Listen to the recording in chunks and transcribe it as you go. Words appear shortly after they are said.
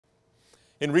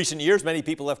In recent years, many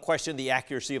people have questioned the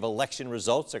accuracy of election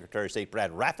results. Secretary of State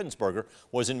Brad Raffensperger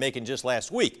was in Macon just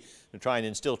last week to try and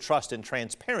instill trust and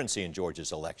transparency in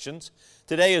Georgia's elections.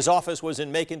 Today, his office was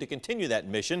in Macon to continue that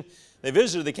mission. They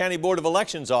visited the County Board of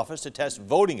Elections office to test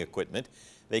voting equipment.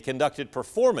 They conducted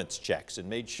performance checks and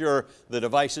made sure the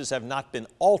devices have not been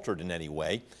altered in any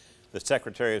way. The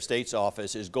Secretary of State's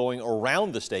office is going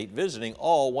around the state visiting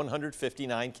all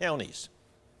 159 counties.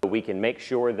 We can make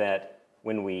sure that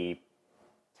when we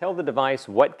tell the device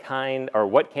what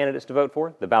candidates to vote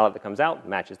for, the ballot that comes out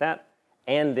matches that,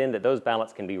 and then that those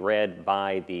ballots can be read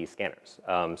by the scanners.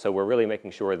 So we're really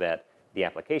making sure that the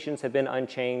applications have been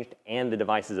unchanged and the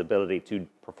device's ability to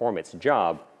perform its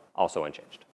job also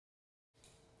unchanged.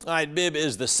 Macon-Bibb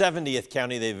is the 70th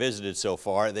county they visited so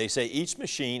far. They say each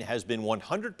machine has been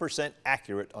 100%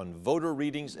 accurate on voter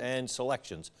readings and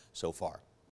selections so far.